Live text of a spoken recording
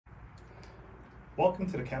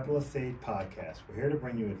Welcome to the Capitalist Sage podcast. We're here to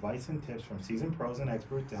bring you advice and tips from seasoned pros and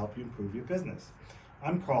experts to help you improve your business.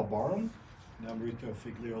 I'm Karl Barham. And I'm Rico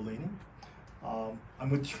Figliolini. I'm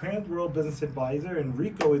with Trans World Business Advisor, and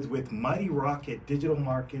Rico is with Mighty Rocket Digital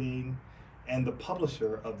Marketing and the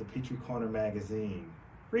publisher of the Peachtree Corner magazine.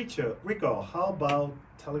 Rico, how about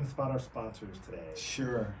telling us about our sponsors today?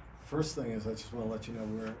 Sure. First thing is I just want to let you know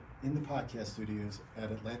we're in the podcast studios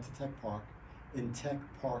at Atlanta Tech Park in Tech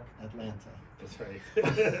Park, Atlanta. That's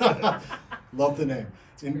right. Love the name.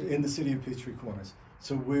 It's in the City of Peachtree Corners.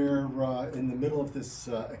 So we're in the middle of this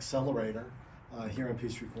accelerator here in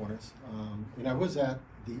Peachtree Corners. And I was at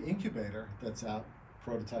the incubator that's out,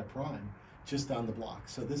 Prototype Prime, just down the block.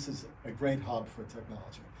 So this is a great hub for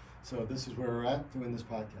technology. So this is where we're at doing this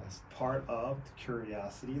podcast. Part of the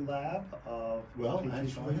Curiosity Lab of Well, Peachtree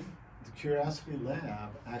actually, Corners? the Curiosity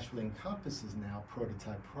Lab actually encompasses now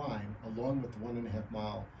Prototype Prime, along with the 1.5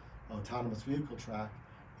 mile autonomous vehicle track,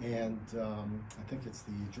 and I think it's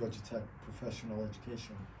the Georgia Tech Professional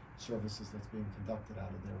Education Services that's being conducted out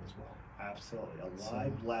of there as well. Absolutely, a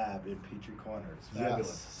live lab in Peachtree Corners. Yes,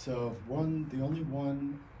 Fabulous. so the only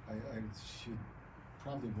one, I should,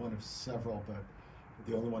 probably one of several, but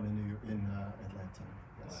the only one in Atlanta.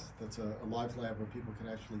 Yes, Wow. that's a live lab where people can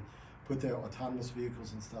actually put their autonomous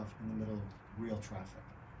vehicles and stuff in the middle of real traffic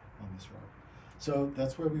on this road. So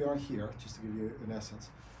that's where we are here, just to give you an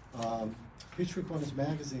essence. Peachtree Corners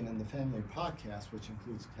Magazine and the Family Podcast, which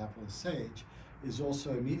includes Capitalist Sage, is also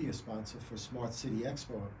a media sponsor for Smart City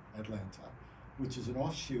Expo Atlanta, which is an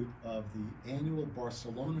offshoot of the annual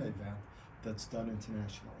Barcelona event that's done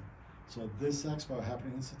internationally. So this expo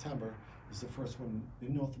happening in September is the first one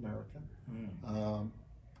in North America.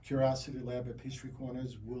 Curiosity Lab at Peachtree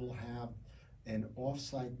Corners will have an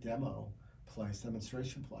off-site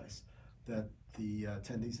demonstration place that the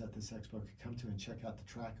attendees at this expo could come to and check out the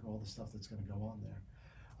track and all the stuff that's going to go on there.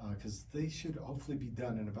 Because they should hopefully be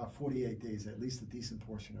done in about 48 days, at least a decent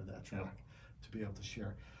portion of that track to be able to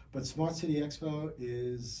share. But Smart City Expo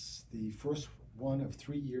is the first one of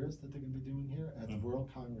 3 years that they're going to be doing here at the World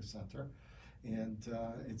Congress Center. And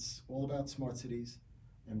it's all about smart cities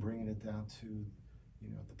and bringing it down to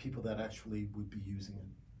the people that actually would be using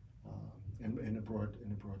it in a broad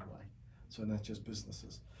way. So not just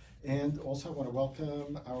businesses. And also I want to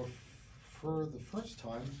welcome for the first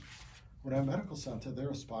time, Rhode Medical Center.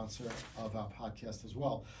 They're a sponsor of our podcast as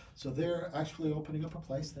well. So they're actually opening up a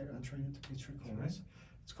place. They're entering into Peachtree Corners. Right.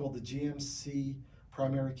 It's called the GMC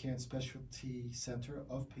Primary Care and Specialty Center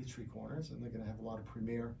of Peachtree Corners, and they're going to have a lot of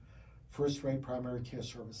premier first-rate primary care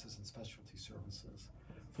services and specialty services.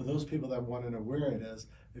 For those people that want to know where it is,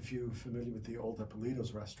 if you're familiar with the old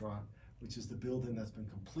Ippolito's restaurant, which is the building that's been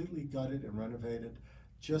completely gutted and renovated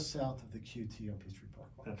just south of the QT on Peachtree Park.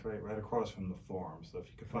 That's right across from the Forum. So if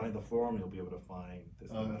you can find the Forum, you'll be able to find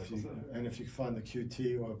this medical center. And if you can find the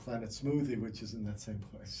QT or Planet Smoothie, which is in that same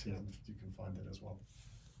place, you can find it as well.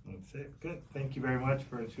 That's it. Good. Thank you very much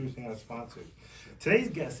for introducing our sponsors. Today's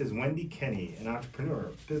guest is Wendy Kinney, an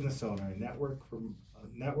entrepreneur, business owner, and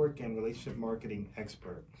network and relationship marketing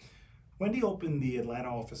expert. Wendy opened the Atlanta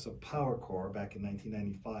office of PowerCore back in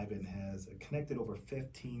 1995 and has connected over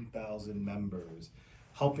 15,000 members,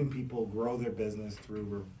 helping people grow their business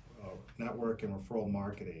through network and referral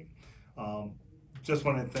marketing. Just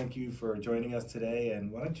want to thank you for joining us today,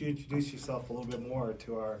 and why don't you introduce yourself a little bit more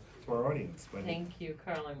to our audience, Wendy? Thank you,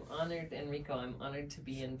 Karl. I'm honored, and Rico, I'm honored to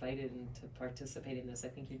be invited and to participate in this. I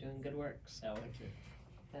think you're doing good work, so Thank you.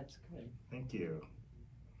 That's good. Thank you.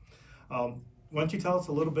 Why don't you tell us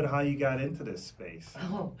a little bit how you got into this space?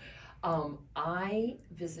 I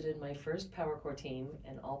visited my first PowerCore team,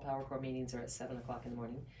 and all PowerCore meetings are at 7 o'clock in the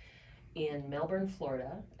morning, in Melbourne,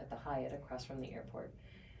 Florida, at the Hyatt across from the airport.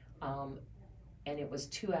 And it was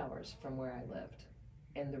 2 hours from where I lived.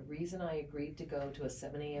 And the reason I agreed to go to a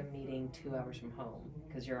 7 a.m. meeting 2 hours from home,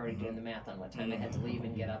 because you're already doing the math on what time I had to leave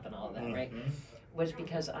and get up and all of that, right? Was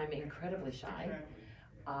because I'm incredibly shy.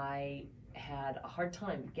 I had a hard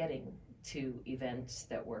time getting to events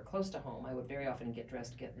that were close to home. I would very often get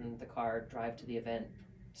dressed, get in the car, drive to the event,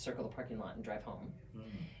 circle the parking lot, and drive home.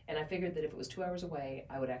 And I figured that if it was 2 hours away,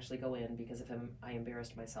 I would actually go in, because if I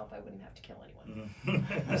embarrassed myself, I wouldn't have to kill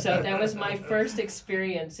anyone. So that was my first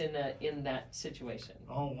experience in that situation.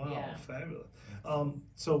 Oh wow, yeah. Fabulous.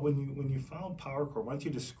 So when you found PowerCore, why don't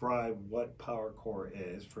you describe what PowerCore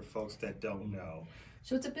is for folks that don't know?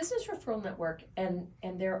 So it's a business referral network, and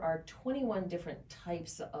there are 21 different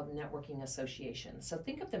types of networking associations. So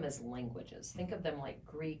think of them as languages. Think of them like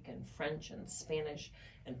Greek and French and Spanish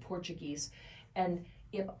and Portuguese. And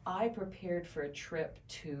if I prepared for a trip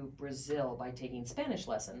to Brazil by taking Spanish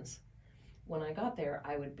lessons, when I got there,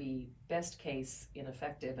 I would be best case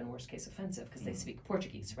ineffective and worst case offensive because they speak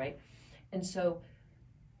Portuguese, right? And so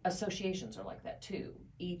associations are like that too.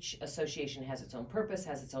 Each association has its own purpose,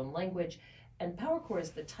 has its own language, and PowerCore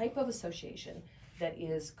is the type of association that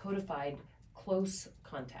is codified close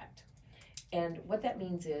contact. And what that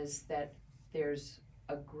means is that there's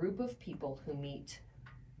a group of people who meet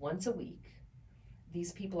once a week.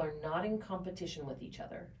 These people are not in competition with each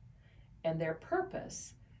other, and their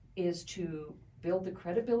purpose is to build the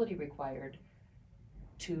credibility required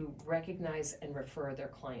to recognize and refer their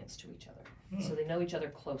clients to each other. So they know each other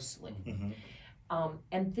closely.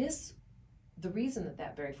 And the reason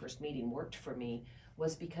that very first meeting worked for me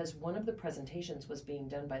was because one of the presentations was being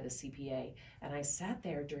done by the CPA, and I sat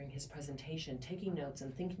there during his presentation taking notes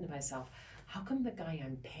and thinking to myself, how come the guy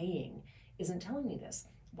I'm paying isn't telling me this?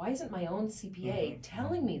 Why isn't my own CPA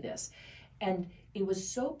telling me this? And it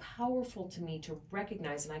was so powerful to me to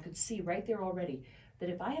recognize, and I could see right there already, that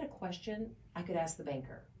if I had a question, I could ask the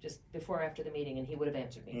banker just before or after the meeting and he would have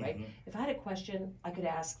answered me, right? If I had a question, I could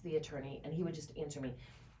ask the attorney and he would just answer me.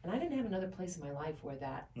 And I didn't have another place in my life where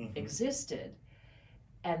that existed.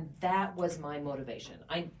 And that was my motivation.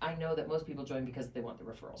 I know that most people join because they want the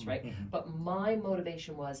referrals, right? But my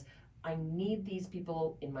motivation was, I need these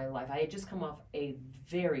people in my life. I had just come off a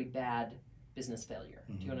very bad business failure.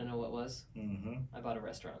 Do you want to know what it was? I bought a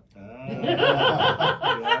restaurant.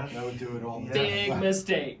 That would do it all. Big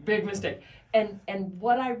mistake, big mistake. And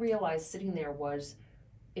what I realized sitting there was,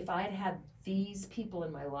 if I had had these people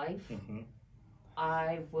in my life,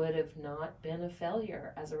 I would have not been a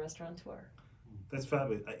failure as a restaurateur. That's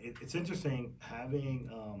fabulous. It's interesting having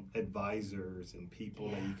advisors and people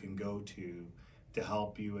that you can go to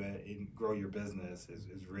help you and grow your business is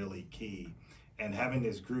really key. And having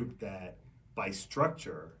this group that by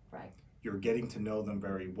structure, you're getting to know them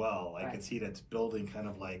very well. I could see that's building kind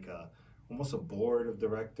of like almost a board of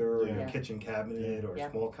director, or your kitchen cabinet, or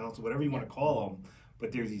small council, whatever you want to call them.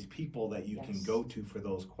 But there's these people that you can go to for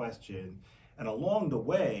those questions. And along the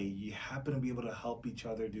way, you happen to be able to help each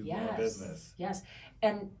other do more business. Yes.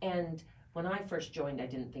 And when I first joined, I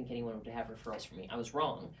didn't think anyone would have referrals for me. I was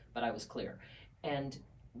wrong, but I was clear. And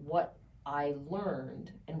what I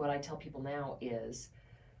learned, and what I tell people now, is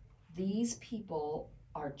these people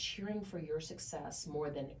are cheering for your success more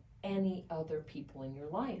than any other people in your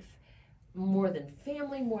life. More than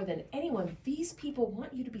family, more than anyone. These people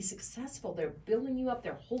want you to be successful. They're building you up,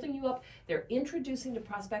 they're holding you up, they're introducing to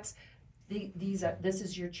prospects. This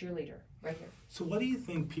is your cheerleader right here. So what do you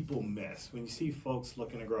think people miss when you see folks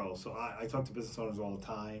looking to grow? So I talk to business owners all the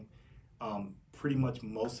time. Pretty much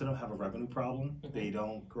most of them have a revenue problem. They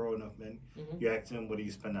don't grow enough men. You ask them, what do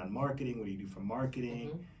you spend on marketing? What do you do for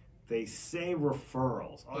marketing? They say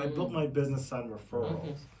referrals. I built my business on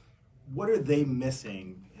referrals. What are they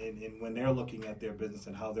missing in when they're looking at their business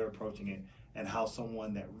and how they're approaching it, and how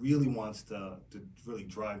someone that really wants to really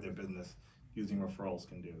drive their business using referrals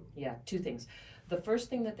can do? Yeah, two things. The first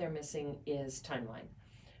thing that they're missing is timeline.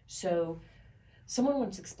 So someone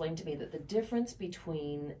once explained to me that the difference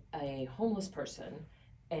between a homeless person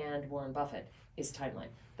and Warren Buffett is timeline.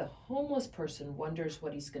 The homeless person wonders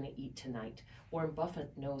what he's going to eat tonight. Warren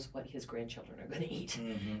Buffett knows what his grandchildren are going to eat.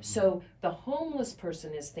 So the homeless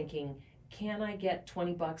person is thinking, can I get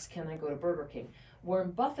 20 bucks? Can I go to Burger King?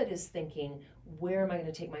 Warren Buffett is thinking, where am I going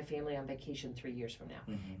to take my family on vacation 3 years from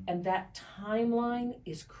now? And that timeline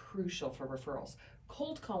is crucial for referrals.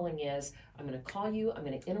 Cold calling is, I'm going to call you, I'm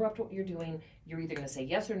going to interrupt what you're doing, you're either going to say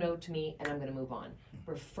yes or no to me, and I'm going to move on.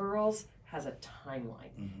 Referrals has a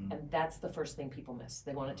timeline, and that's the first thing people miss.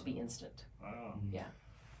 They want it to be instant. Wow. Yeah.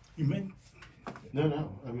 You meant?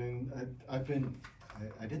 No. I mean, I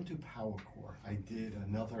didn't do PowerCore. I did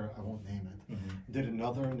another, I won't name it, did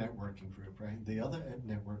another networking group, right? The other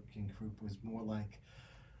networking group was more like,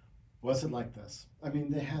 wasn't like this. I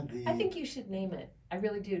mean, they had the... I think you should name it. I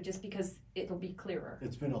really do, just because it'll be clearer.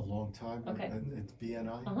 It's been a long time. Okay. It's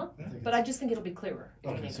BNI. But I just think it'll be clearer.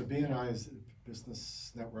 Okay, so BNI is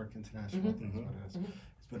Business Network International, I think is what it is.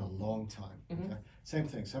 It's been a long time. Okay. Same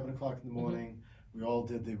thing, 7 o'clock in the morning. We all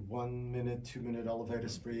did the 1 minute, 2 minute elevator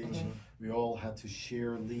speech. We all had to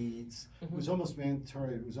share leads. It was almost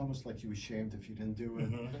mandatory. It was almost like you were shamed if you didn't do it.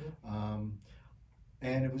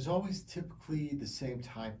 And it was always typically the same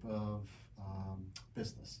type of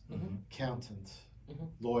business. Accountant,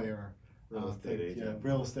 lawyer, real estate agent.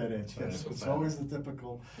 Real estate agent. Yes, it's always the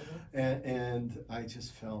typical. And I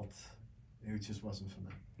just felt it just wasn't for me.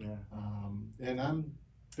 And I'm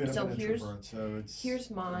a bit of an introvert, so it's... Here's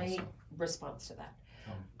my response to that.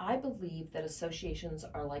 I believe that associations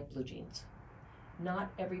are like blue jeans.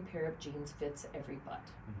 Not every pair of jeans fits every butt.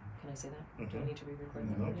 Can I say that? Do I need to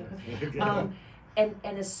re-record No, that? okay.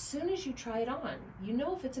 And as soon as you try it on, you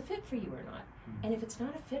know if it's a fit for you or not. And if it's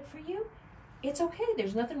not a fit for you, it's okay.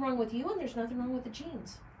 There's nothing wrong with you, and there's nothing wrong with the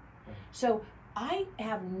jeans. So I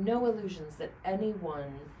have no illusions that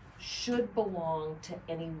anyone should belong to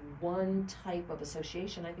any one type of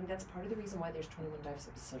association. I think that's part of the reason why there's 21 types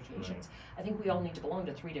of associations. I think we all need to belong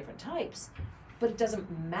to 3 different types, but it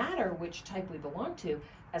doesn't matter which type we belong to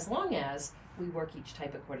as long as we work each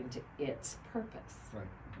type according to its purpose.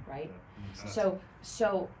 Right?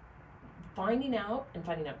 So finding out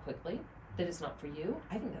quickly that it's not for you,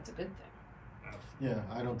 I think that's a good thing. Yeah,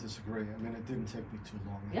 I don't disagree. I mean, it didn't take me too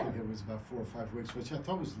long. I think it was about 4 or 5 weeks, which I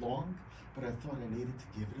thought was long, but I thought I needed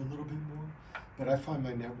to give it a little bit more. But I find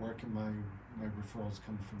my network and my referrals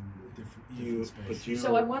come from different spaces.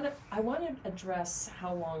 So I want to address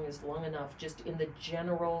how long is long enough, just in the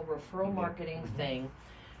general referral marketing thing.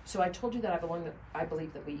 So I told you that I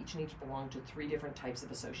believe that we each need to belong to 3 different types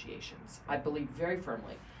of associations. I believe very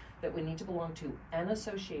firmly that we need to belong to an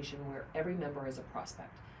association where every member is a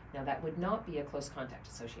prospect. Now that would not be a close contact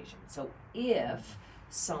association. So if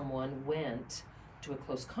someone went to a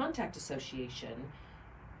close contact association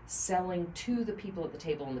selling to the people at the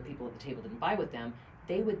table and the people at the table didn't buy with them,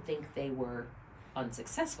 they would think they were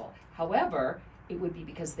unsuccessful. However, it would be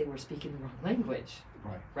because they were speaking the wrong language.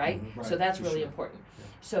 Right? So that's really important.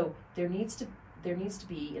 So there needs to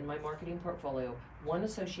be in my marketing portfolio one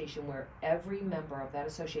association where every member of that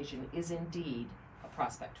association is indeed a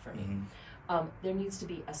prospect for me. There needs to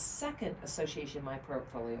be a second association in my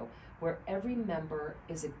portfolio where every member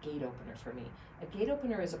is a gate opener for me. A gate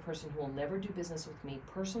opener is a person who will never do business with me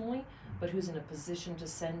personally, but who's in a position to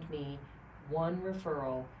send me one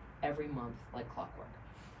referral every month like clockwork.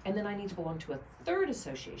 And then I need to belong to a third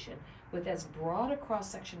association with as broad a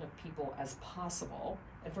cross-section of people as possible,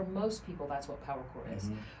 and for most people that's what PowerCore is,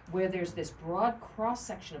 where there's this broad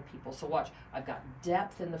cross-section of people. So watch, I've got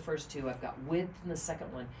depth in the first 2, I've got width in the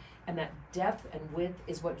second one, and that depth and width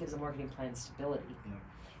is what gives a marketing plan stability.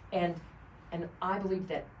 And I believe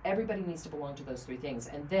that everybody needs to belong to those 3 things.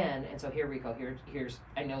 And so here, Rico, here's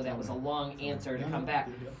I know that was a long answer to come back.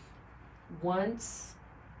 Once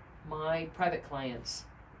my private clients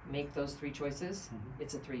make those 3 choices,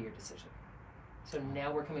 it's a 3-year decision. So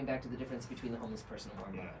now we're coming back to the difference between the homeless person and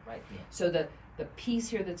Warren Buffett, right? So the piece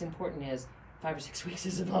here that's important is 5 or 6 weeks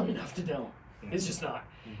isn't long enough to know. It's just not.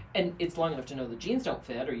 And it's long enough to know the jeans don't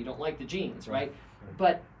fit or you don't like the jeans, right?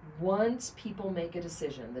 But once people make a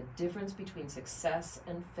decision, the difference between success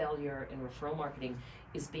and failure in referral marketing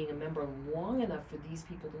is being a member long enough for these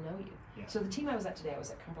people to know you. So the team I was at today, I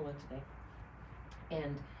was at Cumberland today,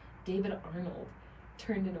 and David Arnold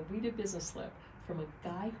turned in a weeded business slip from a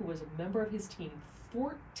guy who was a member of his team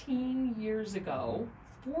 14 years ago,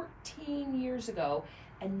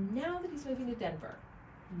 and now that he's moving to Denver,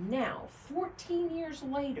 now, 14 years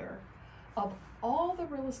later, of all the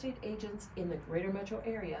real estate agents in the greater metro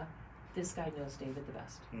area, this guy knows David the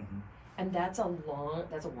best. And that's a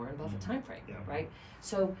Warren Buffett time frame, right?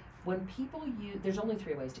 So when people use, there's only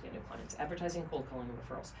 3 ways to get new clients: advertising, cold calling, and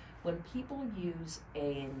referrals. When people use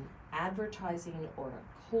an advertising or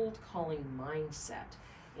a cold calling mindset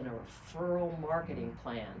in a referral marketing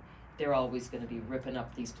plan, they're always going to be ripping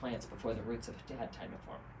up these plants before the roots have had time to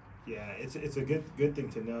form. Yeah, it's a good thing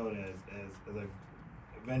to note as I've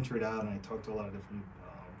ventured out and I talked to a lot of different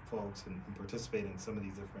folks and participate in some of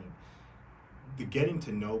these different, the getting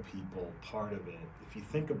to know people part of it. If you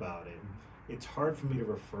think about it, it's hard for me to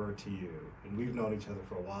refer to you, and we've known each other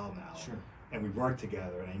for a while now. And we work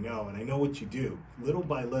together, and I know what you do, little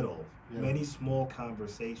by little, many small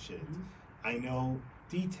conversations. I know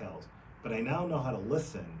details, but I now know how to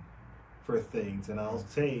listen for things, and I'll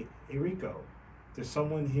say, hey Rico, there's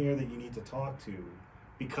someone here that you need to talk to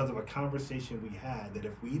because of a conversation we had, that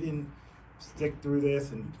if we didn't stick through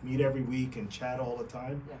this and meet every week and chat all the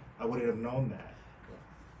time, I wouldn't have known that.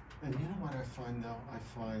 And you know what I find now?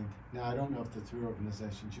 Now I don't know if the 3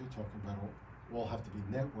 organizations you're talking about all have to be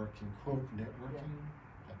networking, quote networking.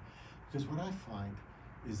 Because what I find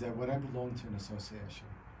is that when I belong to an association,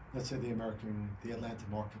 let's say the Atlanta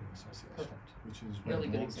Marketing Association, which is really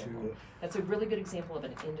good example. That's a really good example of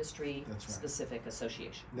an industry-specific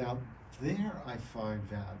association. Now, there I find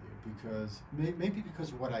value because maybe because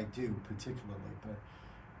of what I do particularly,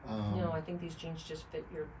 but no, I think these jeans just fit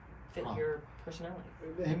your personality.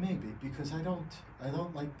 It may be because I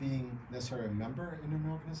don't like being necessarily a member in an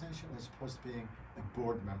organization as opposed to being a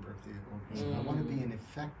board member of the organization. I want to be an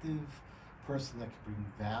effective person that can bring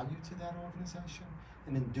value to that organization,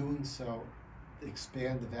 and in doing so,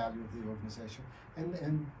 expand the value of the organization,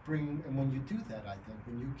 and when you do that, I think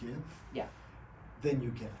when you give, then you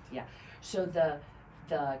get it. Yeah. So the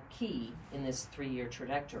key in this 3-year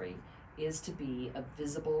trajectory is to be a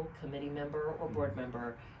visible committee member or board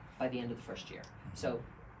member by the end of the first year. So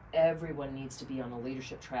everyone needs to be on a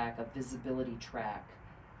leadership track, a visibility track,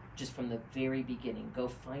 just from the very beginning. Go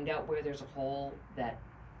find out where there's a hole that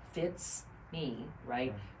fits me,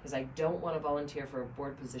 right? Because I don't want to volunteer for a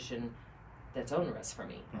board position that's onerous for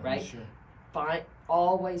me, right? Sure.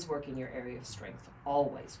 Always work in your area of strength.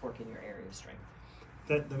 Always work in your area of strength.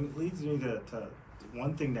 That leads me to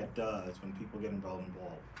one thing that does when people get involved,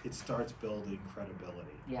 it starts building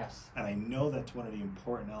credibility. Yes. And I know that's one of the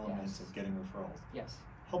important elements Yes. of getting referrals. Yes.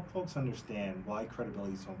 Help folks understand why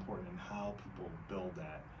credibility is so important and how people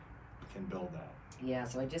can build that. Yeah,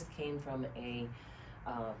 so I just came from a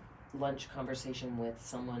lunch conversation with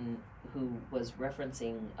someone who was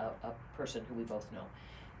referencing a person who we both know.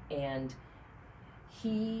 And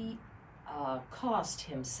he cost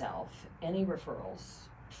himself any referrals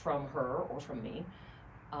from her or from me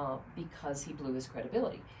because he blew his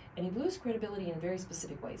credibility. And he blew his credibility in very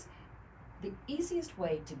specific ways. The easiest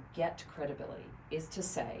way to get credibility is to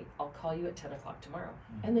say, I'll call you at 10 o'clock tomorrow,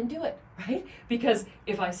 and then do it, right? Because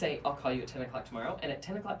if I say, I'll call you at 10 o'clock tomorrow, and at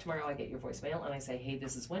 10 o'clock tomorrow I get your voicemail, and I say, hey,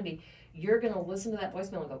 this is Wendy, you're going to listen to that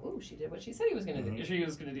voicemail and go, ooh, she did what she said she was going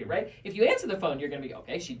to do, right? If you answer the phone, you're going to be,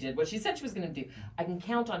 okay, she did what she said she was going to do. I can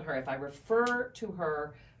count on her. If I refer to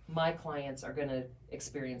her, my clients are going to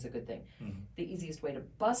experience a good thing. The easiest way to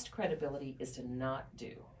bust credibility is to not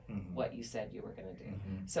do what you said you were going to do.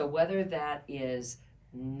 So whether that is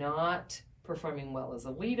not performing well as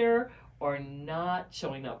a leader, or not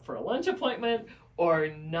showing up for a lunch appointment, or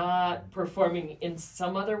not performing in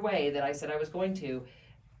some other way that I said I was going to,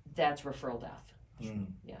 that's referral death.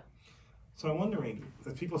 Yeah. So I'm wondering,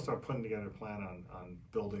 as people start putting together a plan on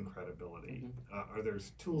building credibility, are there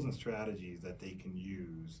tools and strategies that they can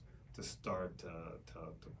use to start to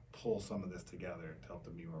pull some of this together to help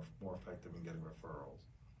them be more effective in getting referrals?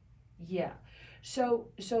 Yeah. So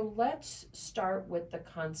let's start with the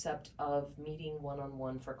concept of meeting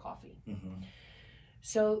one-on-one for coffee.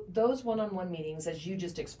 So those one-on-one meetings, as you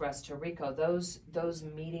just expressed to Rico, those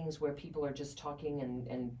meetings where people are just talking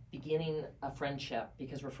and beginning a friendship,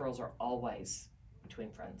 because referrals are always between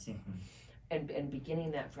friends, and beginning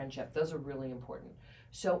that friendship, those are really important.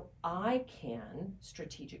 So I can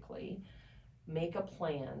strategically make a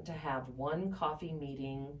plan to have one coffee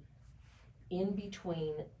meeting in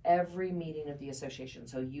between every meeting of the association.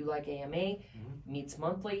 So you, like AMA, meets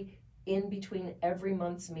monthly. In between every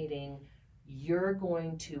month's meeting, you're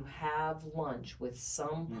going to have lunch with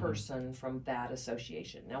some person from that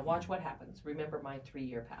association. Now watch what happens. Remember my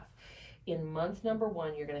 3-year path. In month number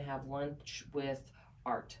 1, you're going to have lunch with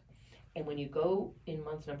Art. And when you go in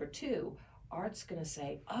month number 2, Art's going to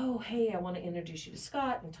say, oh, hey, I want to introduce you to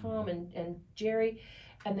Scott and Tom and Jerry.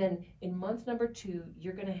 And then in month number 2,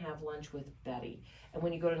 you're going to have lunch with Betty. And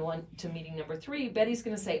when you go to meeting number 3, Betty's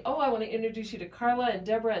going to say, oh, I want to introduce you to Carla and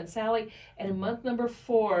Deborah and Sally. And in month number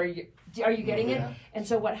 4, are you getting it? And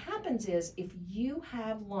so what happens is, if you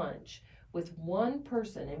have lunch with one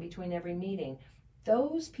person in between every meeting,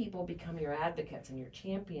 those people become your advocates and your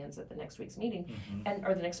champions at the next week's meeting,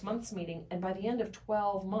 or the next month's meeting. And by the end of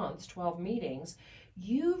 12 months, 12 meetings,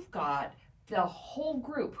 you've got the whole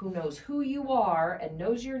group who knows who you are and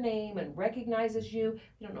knows your name and recognizes you.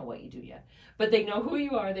 They don't know what you do yet, but they know who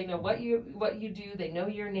you are. They know what you do. They know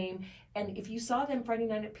your name. And if you saw them Friday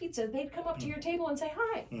night at pizza, they'd come up to your table and say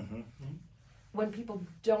hi. When people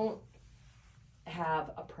don't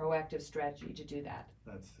have a proactive strategy to do that,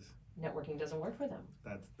 networking doesn't work for them.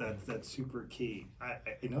 That's super key. I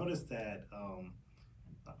noticed that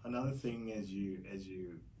another thing as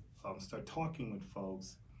you start talking with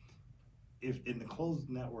folks, if in the closed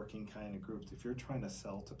networking kind of groups, if you're trying to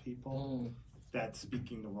sell to people, that's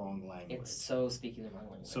speaking the wrong language. It's so speaking the wrong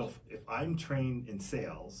language. So if I'm trained in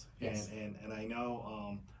sales, Yes. and I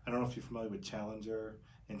know, I don't know if you're familiar with Challenger,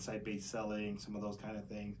 insight-based selling, some of those kind of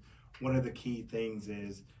things. One of the key things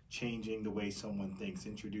is changing the way someone thinks,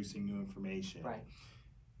 introducing new information. Right.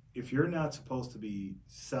 If you're not supposed to be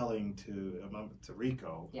selling to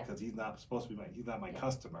Rico, because he's not supposed to be he's not my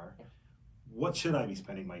customer, what should I be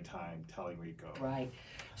spending my time telling Rico? Right.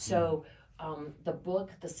 So the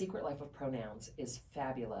book, The Secret Life of Pronouns, is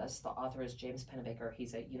fabulous. The author is James Pennebaker.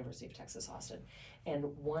 He's at University of Texas, Austin. And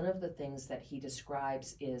one of the things that he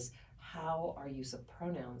describes is how our use of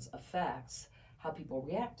pronouns affects how people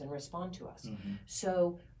react and respond to us.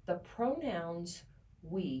 So the pronouns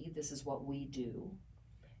we, this is what we do,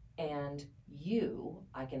 and you,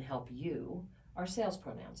 I can help you, are sales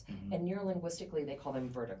pronouns. And neurolinguistically, they call them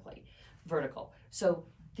vertical. So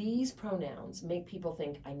these pronouns make people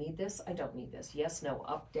think, I need this, I don't need this. Yes, no,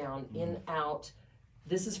 up, down, in, out.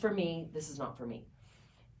 This is for me, this is not for me.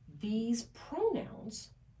 These pronouns,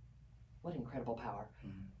 what incredible power,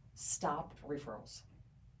 stop referrals.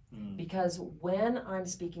 Because when I'm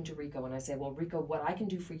speaking to Rico and I say, well, Rico, what I can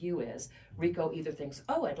do for you is, Rico either thinks,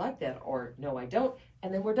 oh, I'd like that, or no, I don't,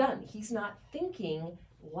 and then we're done. He's not thinking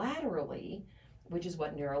laterally, which is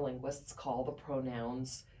what neurolinguists call the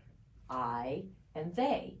pronouns I and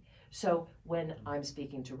they. So when I'm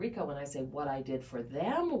speaking to Rico and I say what I did for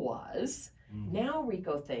them was, now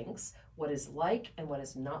Rico thinks what is like and what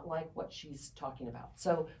is not like what she's talking about.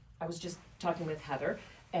 So I was just talking with Heather,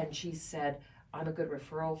 and she said, I'm a good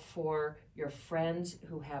referral for your friends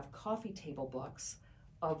who have coffee table books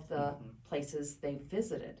of the places they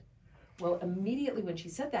visited. Well, immediately when she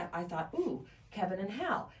said that, I thought, ooh, Kevin and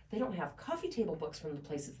Hal, they don't have coffee table books from the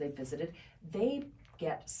places they visited. They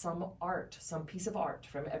get some art, some piece of art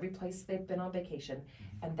from every place they've been on vacation,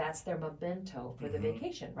 and that's their memento for the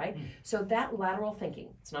vacation, right? So that lateral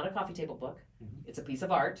thinking, it's not a coffee table book, it's a piece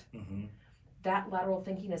of art. That lateral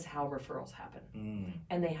thinking is how referrals happen.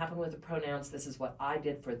 And they happen with the pronouns, this is what I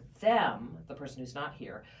did for them, the person who's not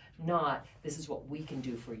here, not this is what we can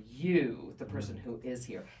do for you, the person who is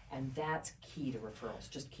here. And that's key to referrals,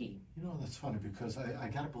 just key. You know, that's funny because I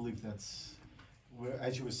gotta believe that's,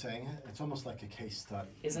 as you were saying, it's almost like a case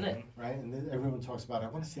study. Isn't it? Right? And then everyone talks about, I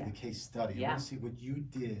want to see the case study. I want to see what you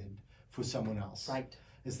did for someone else. Right.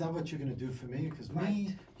 Is that what you're going to do for me? Because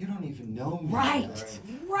me, you don't even know me. Right.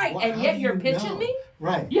 Well, and yet you're pitching know? me?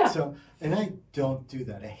 Right. Yeah. So, and I don't do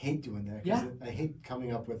that. I hate doing that. Yeah. I hate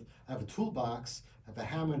coming up with, I have a toolbox, I have a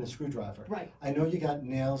hammer and a screwdriver. Right. I know you got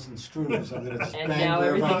nails and screws. I'm going to just And bang now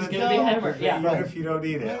wherever everything's I going to be go. hammered. Yeah. Even if you don't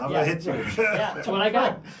need it, I'm going to hit you. Yeah, that's what I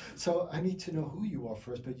got. So I need to know who you are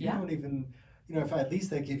first, but you don't even, you know, if at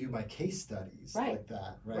least I give you my case studies like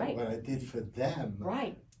that, right? What I did for them.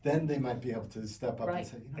 Right. Then they might be able to step up and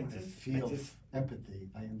say, you know, I feel empathy,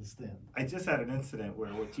 I understand. I just had an incident where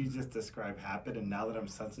what you just described happened, and now that I'm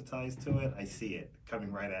sensitized to it, I see it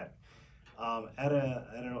coming right at me.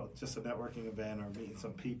 At just a networking event or meeting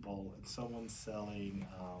some people, and someone's selling,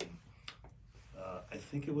 I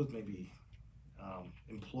think it was maybe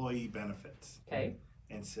employee benefits. Okay.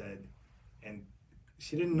 And said, and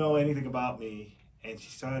she didn't know anything about me, and she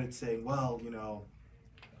started saying, well, you know,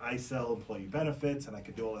 I sell employee benefits and I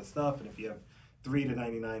could do all that stuff, and if you have 3 to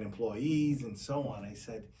 99 employees and so on. I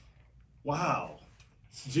said, wow.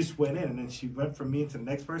 She just went in, and then she went from me to the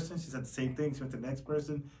next person. She said the same thing. She went to the next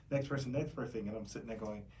person, and I'm sitting there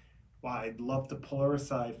going, wow, I'd love to pull her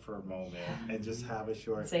aside for a moment and just have a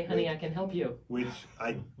short. Say, honey, I can help you. Which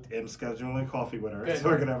I am scheduling a coffee with her, Good. so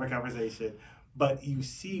we're gonna have a conversation. But you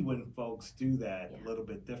see when folks do that a little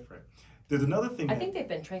bit different. There's another thing. I think they've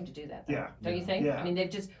been trained to do that, though. Yeah. Don't you think? Yeah. I mean, they've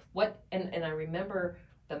just, and I remember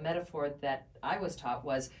the metaphor that I was taught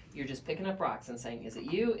was you're just picking up rocks and saying, is it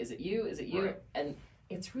you? Is it you? Is it you? Right. And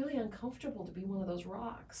it's really uncomfortable to be one of those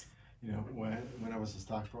rocks. You know, when I was a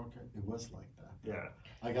stockbroker, it was like that. Yeah.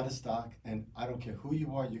 I got a stock, and I don't care who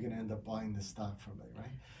you are, you're going to end up buying this stock from me,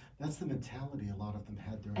 right? That's the mentality a lot of them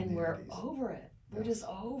had during And the we're 80s. over it. We're just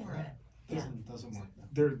over it. Doesn't work now.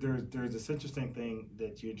 There's this interesting thing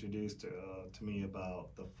that you introduced to me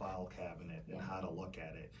about the file cabinet and how to look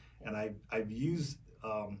at it. And I've used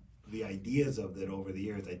the ideas of it over the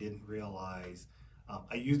years. I didn't realize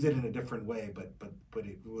I used it in a different way, but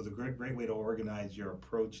it was a great way to organize your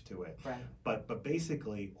approach to it. Right. But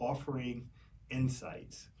basically offering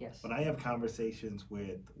insights. Yes. When I have conversations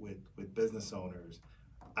with business owners,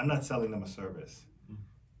 I'm not selling them a service.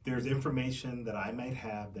 There's information that I might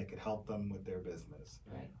have that could help them with their business.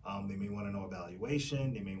 Right. They may want to know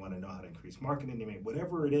evaluation. They may want to know how to increase marketing. They may,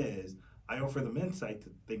 whatever it is, I offer them insight to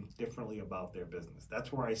think differently about their business.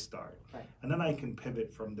 That's where I start. Right. And then I can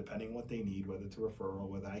pivot from depending on what they need, whether it's a referral,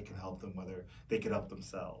 whether I can help them, whether they can help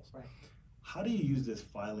themselves. Right. How do you use this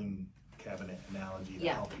filing cabinet analogy to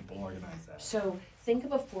help people organize that? So think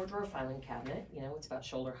of a 4-drawer filing cabinet. You know, it's about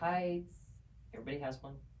shoulder height. Everybody has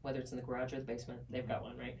one, whether it's in the garage or the basement. They've got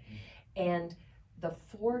one, right? And the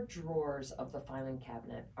 4 drawers of the filing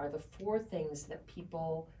cabinet are the 4 things that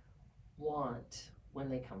people want when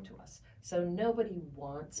they come to us. So nobody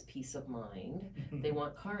wants peace of mind. They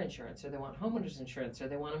want car insurance, or they want homeowners insurance, or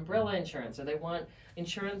they want umbrella insurance, or they want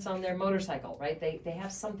insurance on their motorcycle, right? They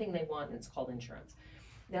have something they want, and it's called insurance.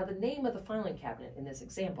 Now, the name of the filing cabinet in this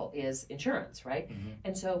example is insurance, right?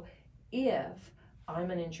 And so if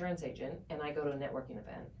I'm an insurance agent and I go to a networking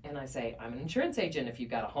event and I say, I'm an insurance agent, if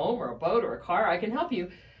you've got a home or a boat or a car, I can help you.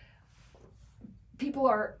 People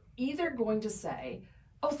are either going to say,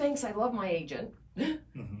 oh, thanks, I love my agent.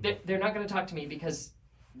 They're not going to talk to me because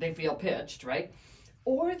they feel pitched, right?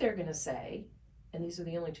 Or they're going to say, and these are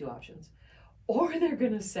the only two options, or they're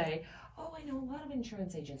going to say, oh, I know a lot of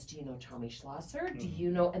insurance agents. Do you know Tommy Schlosser? Do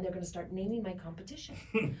you know? And they're going to start naming my competition.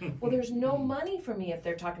 Well, there's no money for me if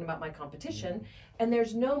they're talking about my competition, and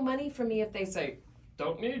there's no money for me if they say,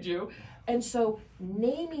 don't need you. And so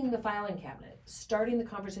naming the filing cabinet, starting the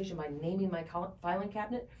conversation by naming my filing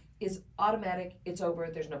cabinet is automatic. It's over.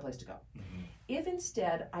 There's no place to go. If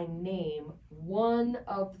instead I name one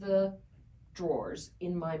of the drawers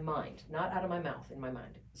in my mind, not out of my mouth, in my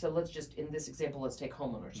mind. So let's just, in this example, let's take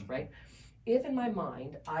homeowners, right? If in my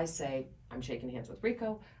mind I say, I'm shaking hands with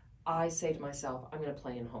Rico, I say to myself, I'm going to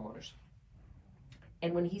play in homeowners.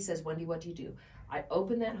 And when he says, Wendy, what do you do? I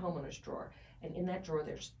open that homeowners drawer, and in that drawer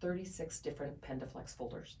there's 36 different Pendaflex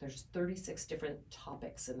folders. There's 36 different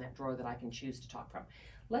topics in that drawer that I can choose to talk from.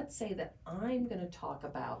 Let's say that I'm going to talk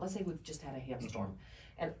about, let's say we've just had a hailstorm,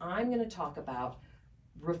 and I'm going to talk about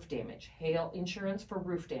roof damage, hail insurance for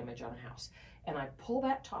roof damage on a house. And I pull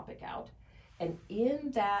that topic out, and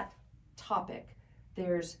in that topic,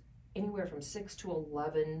 there's anywhere from 6 to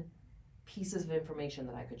 11 pieces of information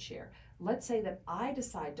that I could share. Let's say that I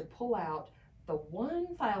decide to pull out the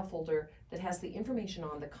one file folder that has the information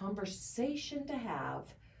on the conversation to have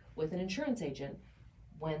with an insurance agent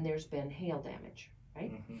when there's been hail damage,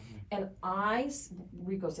 right? And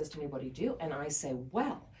Rico says to me, what do you do? And I say,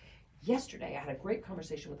 well, yesterday I had a great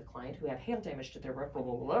conversation with a client who had hail damage to their roof, blah,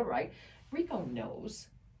 blah, blah, right? Rico knows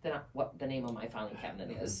what the name of my filing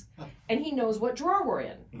cabinet is, and he knows what drawer we're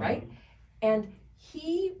in, right? And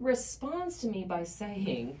he responds to me by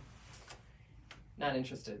saying, not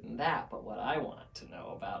interested in that, but what I want to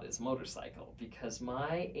know about is motorcycle, because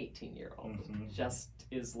my 18-year-old just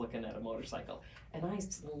is looking at a motorcycle. And I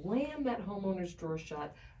slam that homeowner's drawer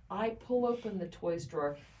shut, I pull open the toys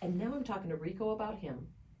drawer, and now I'm talking to Rico about him.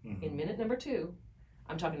 In minute number 2,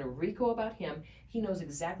 I'm talking to Rico about him. He knows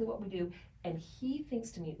exactly what we do, and he thinks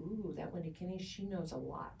to me, ooh, that Wendy Kinney, she knows a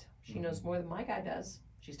lot. She knows more than my guy does.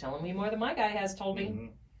 She's telling me more than my guy has told me.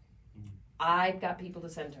 I've got people to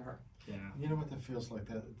send to her. Yeah. You know what that feels like?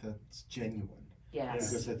 That's genuine. Yes.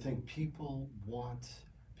 Because I think people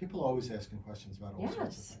always asking questions about all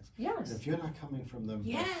sorts of things. Yes. And if you're not coming from them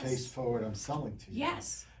face forward, I'm selling to you.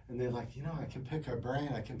 Yes. And they're like, I can pick her brain,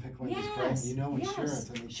 I can pick Wendy's brain, insurance.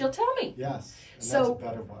 And she'll tell me. Yes, and so, that's a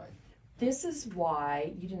better way. This is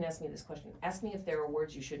why, you didn't ask me this question, ask me if there are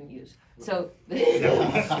words you shouldn't use. So,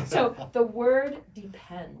 so the word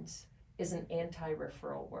depends is an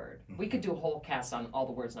anti-referral word. We could do a whole cast on all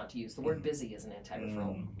the words not to use. The word busy is an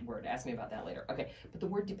anti-referral word. Ask me about that later. Okay, but the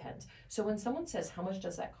word depends. So when someone says, how much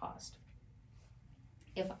does that cost?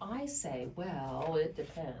 If I say, well, it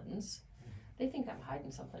depends, they think I'm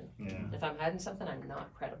hiding something. If I'm hiding something, I'm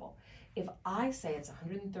not credible. If I say it's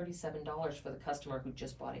 $137 for the customer who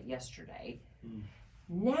just bought it yesterday,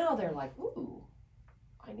 now they're like, ooh,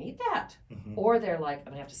 I need that. Or they're like,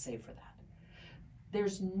 I'm gonna have to save for that.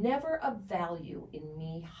 There's never a value in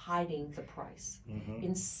me hiding the price.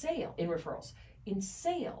 In referrals. In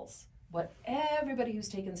sales, what everybody who's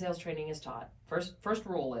taken sales training is taught, first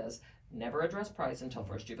rule is never address price until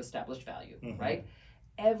first you've established value, right?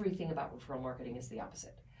 Everything about referral marketing is the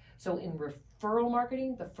opposite. So in referral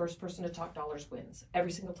marketing, the first person to talk dollars wins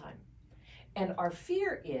every single time. And our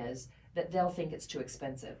fear is that they'll think it's too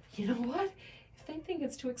expensive. You know what? If they think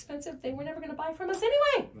it's too expensive, they were never going to buy from us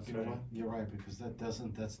anyway. You know what? You're right, because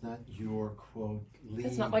that's not your quote lead.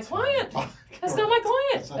 That's not my client. That's not my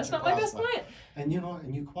client. That's not my best client. And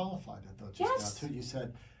you qualified it though just now too. You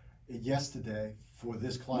said yesterday for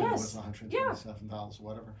this client it was $127,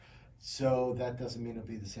 whatever. So that doesn't mean it'll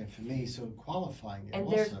be the same for me. So qualifying it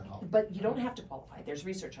also helps. But you don't have to qualify. There's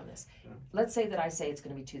research on this. Let's say that I say it's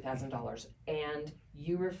going to be $2,000, and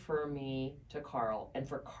you refer me to Karl, and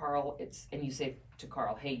for Karl and you say to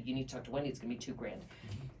Karl, hey, you need to talk to Wendy. It's going to be $2,000,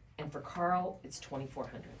 and for Karl it's $2,400.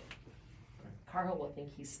 Karl will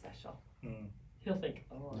think he's special. He'll think,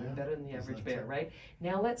 oh, I'm better than the average bear, right?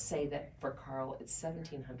 Now let's say that for Karl it's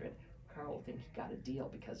 $1,700. Karl will think he got a deal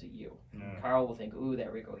because of you. Karl will think, ooh,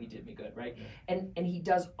 there we go, he did me good, right? And he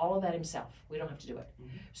does all of that himself. We don't have to do it.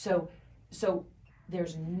 So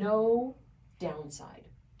there's no downside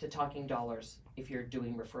to talking dollars if you're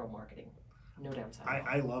doing referral marketing. No downside.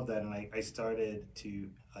 I love that, and I started to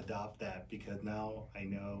adopt that because now I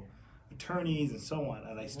know attorneys and so on,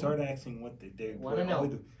 and I started asking what they want to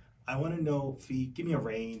know. I want to know fee. Give me a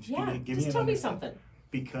range. Yeah, give just me tell me something.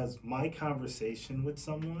 Because my conversation with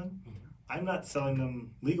someone, I'm not selling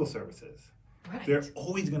them legal services. Right. They're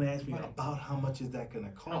always going to ask me about how much is that going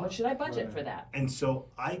to cost. How much should I budget for that? And so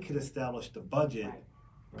I could establish the budget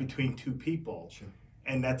between two people.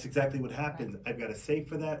 And that's exactly what happens. I've got to save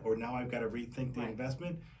for that, or now I've got to rethink the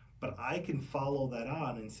investment. But I can follow that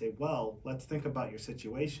on and say, well, let's think about your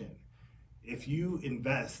situation. If you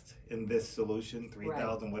invest in this solution,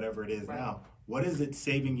 3,000, whatever it is now, what is it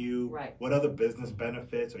saving you? What other business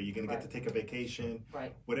benefits? Are you going to get to take a vacation?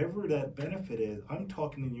 Whatever that benefit is, I'm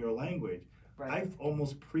talking in your language. I've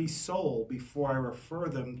almost pre-sold before I refer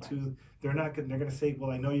them to. They're going to say,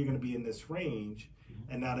 well, I know you're going to be in this range,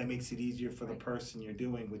 and now that makes it easier for the person you're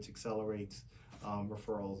doing, which accelerates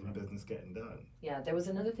referrals and business getting done. Yeah, there was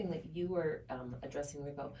another thing that you were addressing,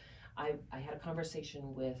 Rico. I had a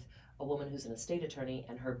conversation with a woman who's an estate attorney,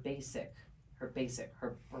 and her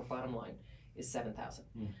bottom line is $7,000.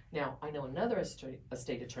 Now, I know another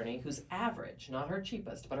estate attorney whose average, not her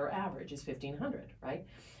cheapest, but her average is $1,500, right?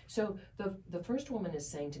 So the first woman is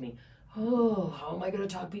saying to me, oh, how am I going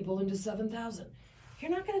to talk people into $7,000?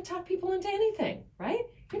 You're not going to talk people into anything, right?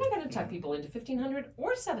 You're not going to talk people into $1,500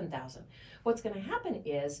 or $7,000. What's going to happen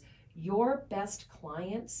is your best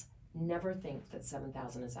clients never think that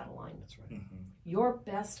 $7,000 is out of line. That's right. Your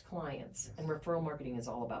best clients, and referral marketing is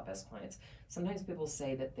all about best clients. Sometimes people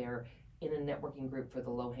say that they're in a networking group for the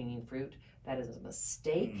low-hanging fruit. That is a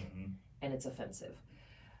mistake, and it's offensive.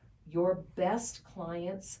 Your best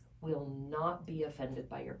clients will not be offended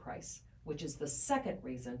by your price, which is the second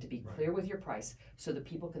reason to be clear with your price so that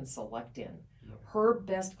people can select in. Her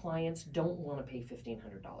best clients don't want to pay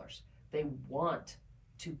 $1,500. They want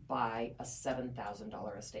to buy a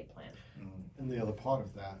 $7,000 estate plan. And the other part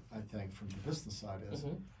of that, I think, from the business side is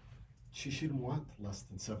she shouldn't want less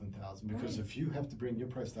than $7,000 because if you have to bring your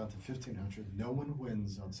price down to $1,500, no one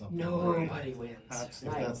wins on something. Nobody wins. If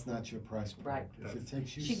that's not your price point. If it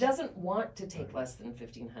takes you, she doesn't want to take less than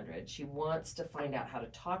 $1,500. She wants to find out how to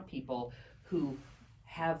talk people who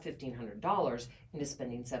have $1,500 into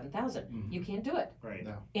spending $7,000. You can't do it.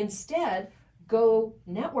 No. Instead, go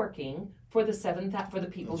networking for the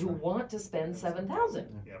people who want to spend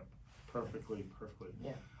 $7,000. Yep, perfectly.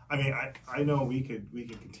 Yeah. I mean, I know we could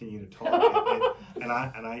continue to talk, and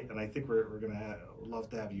I think we're gonna love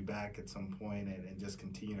to have you back at some point and just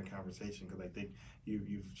continue the conversation because I think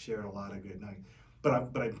you've shared a lot of good nuggets.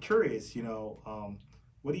 But I'm curious,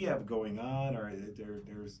 what do you have going on, or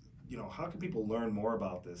there's how can people learn more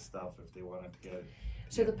about this stuff if they wanted to get it?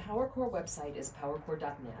 So the PowerCore website is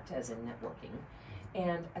powercore.net, as in networking,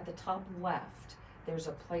 and at the top left, there's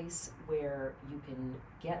a place where you can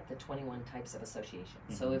get the 21 types of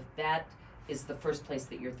associations. So if that is the first place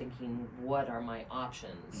that you're thinking, what are my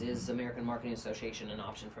options? Is American Marketing Association an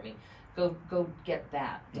option for me? Go get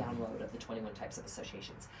that download of the 21 types of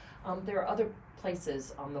associations. There are other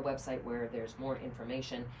places on the website where there's more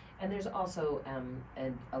information, and there's also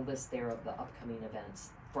a list there of the upcoming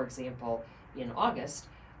events. For example, in August,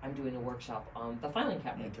 I'm doing a workshop on the filing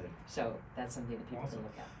cabinet. So that's something that people can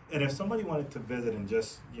look at. And if somebody wanted to visit and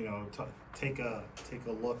just take a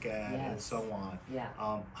look at and so on,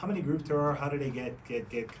 how many groups there are? How do they get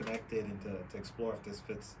connected and to explore if this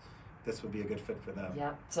fits? This would be a good fit for them.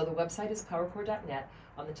 Yeah. So the website is powercore.net.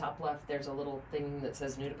 On the top left, there's a little thing that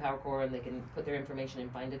says new to PowerCore, and they can put their information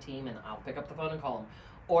and find a team, and I'll pick up the phone and call them.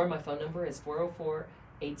 Or my phone number is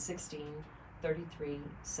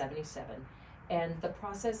 404-816-3377. And the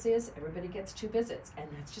process is everybody gets 2 visits, and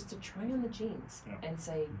that's just to try on the jeans and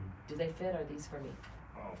say, do they fit? Are these for me?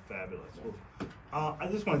 Oh, fabulous. Well, I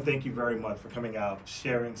just want to thank you very much for coming out,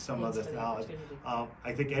 sharing some of this knowledge.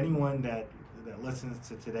 I think anyone that listens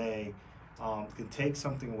to today can take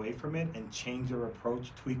something away from it and change their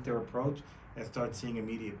approach, tweak their approach, and start seeing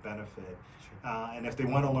immediate benefit. And if they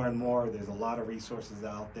want to learn more, there's a lot of resources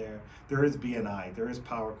out there. There is BNI, there is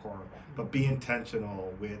PowerCore, but be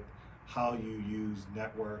intentional with how you use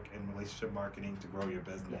network and relationship marketing to grow your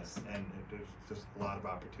business, and there's just a lot of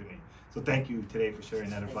opportunity. So thank you today for sharing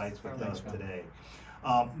that advice with us today.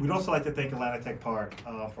 We'd also like to thank Atlanta Tech Park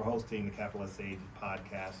for hosting the Capitalist Age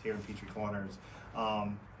podcast here in Peachtree Corners.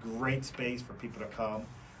 Great space for people to come,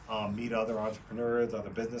 meet other entrepreneurs, other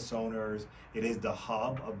business owners. It is the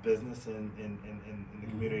hub of business in the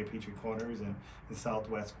community of Peachtree Corners and in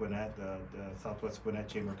Southwest Gwinnett. The Southwest Gwinnett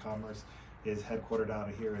Chamber of Commerce is headquartered out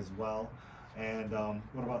of here as well. And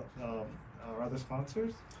what about our other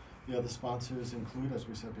sponsors? The other sponsors include, as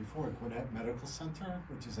we said before, Gwinnett Medical Center,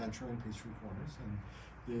 which is entering Peachtree Corners. And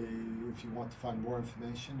if you want to find more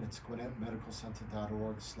information, it's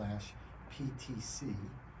gwinnettmedicalcenter.org/PTC.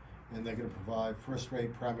 And they're going to provide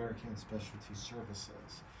first-rate primary care and specialty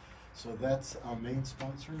services. So that's our main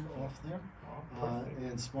sponsor off there.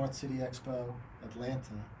 And Smart City Expo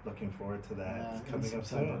Atlanta. Looking forward to that. It's coming up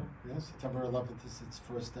September. soon. Yes, September 11th is its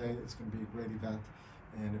first day. It's going to be a great event.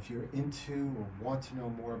 And if you're into or want to know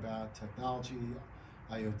more about technology,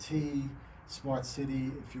 IoT, smart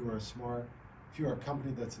city. If you are a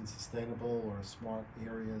company that's in sustainable or smart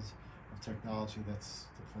areas of technology, that's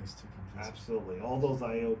the place to come visit. Absolutely. All those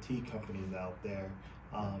IoT companies out there,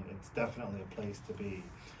 it's definitely a place to be.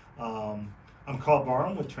 I'm Karl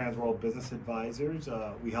Barham with Transworld Business Advisors.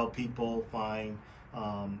 We help people find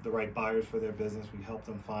the right buyers for their business. We help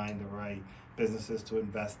them find the right businesses to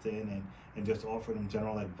invest in and just offer them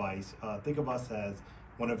general advice. Think of us as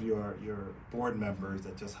one of your board members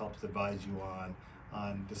that just helps advise you on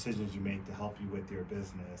decisions you make to help you with your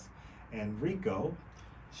business. And Rico.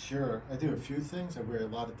 Sure, I do a few things. I wear a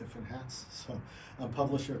lot of different hats. So I'm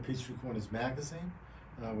publisher of Peachtree Corners magazine,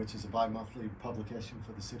 which is a bi-monthly publication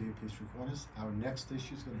for the City of Peachtree Corners. Our next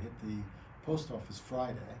issue is going to hit the post office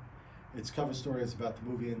Friday. Its cover story is about the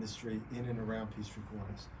movie industry in and around Peachtree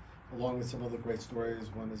Corners, along with some other great stories.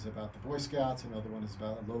 One is about the Boy Scouts, another one is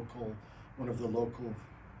about one of the local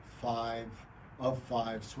five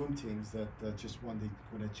swim teams that just won the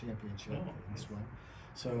Gwinnett Championship in swim.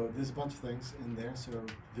 So there's a bunch of things in there. So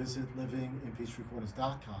visit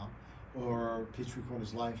livinginpeachtreecorners.com or Peachtree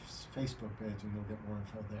Corners Life's Facebook page, and you'll get more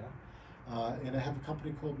info there. And I have a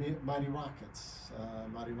company called Mighty Rockets,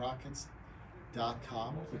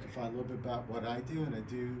 mightyrockets.com. You can find a little bit about what I do, and I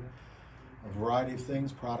do a variety of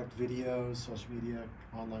things: product videos, social media,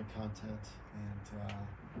 online content, and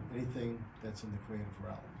anything that's in the creative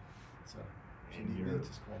realm. So. And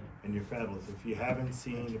you're fabulous. If you haven't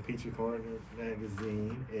seen the Peachtree Corners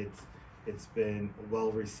magazine, it's been well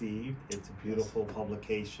received. It's a beautiful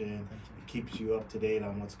publication. It keeps you up to date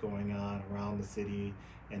on what's going on around the city,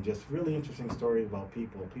 and just really interesting stories about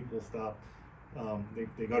people. People stop.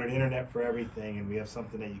 They go to the internet for everything, and we have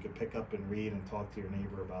something that you can pick up and read and talk to your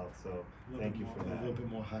neighbor about. So thank you for that. A little bit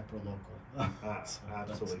more hyper local. So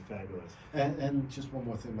absolutely fabulous. And just one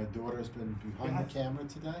more thing, my daughter's been behind the camera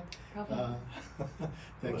today.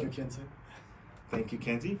 Thank you, Kinsey. Thank you,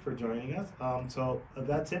 Kenzie, for joining us. So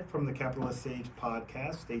that's it from the Capitalist Sage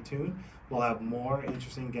podcast. Stay tuned. We'll have more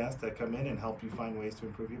interesting guests that come in and help you find ways to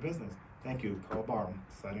improve your business. Thank you. Karl Barham,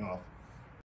 signing off.